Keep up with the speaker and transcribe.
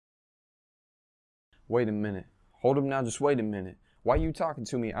Wait a minute. Hold up now, just wait a minute. Why you talking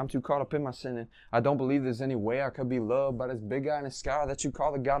to me? I'm too caught up in my sinning. I don't believe there's any way I could be loved by this big guy in the sky that you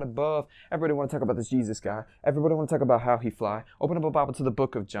call the God above. Everybody want to talk about this Jesus guy. Everybody want to talk about how he fly. Open up a Bible to the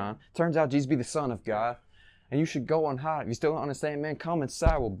book of John. Turns out Jesus be the Son of God. And you should go on high. If you still don't understand, man, come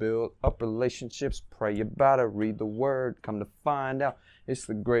inside. We'll build up relationships. Pray about it. Read the word. Come to find out, it's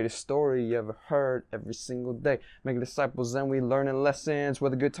the greatest story you ever heard. Every single day, making disciples and we learning lessons.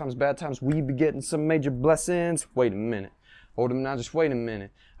 Whether good times, bad times, we be getting some major blessings. Wait a minute. Hold him now, just wait a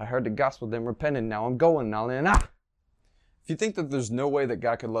minute. I heard the gospel, then repented. Now I'm going now and If you think that there's no way that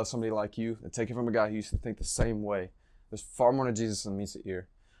God could love somebody like you, then take it from a guy who used to think the same way. There's far more to Jesus than meets the ear.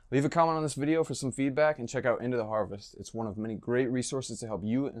 Leave a comment on this video for some feedback and check out Into the Harvest. It's one of many great resources to help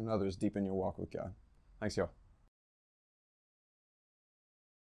you and others deepen your walk with God. Thanks, y'all.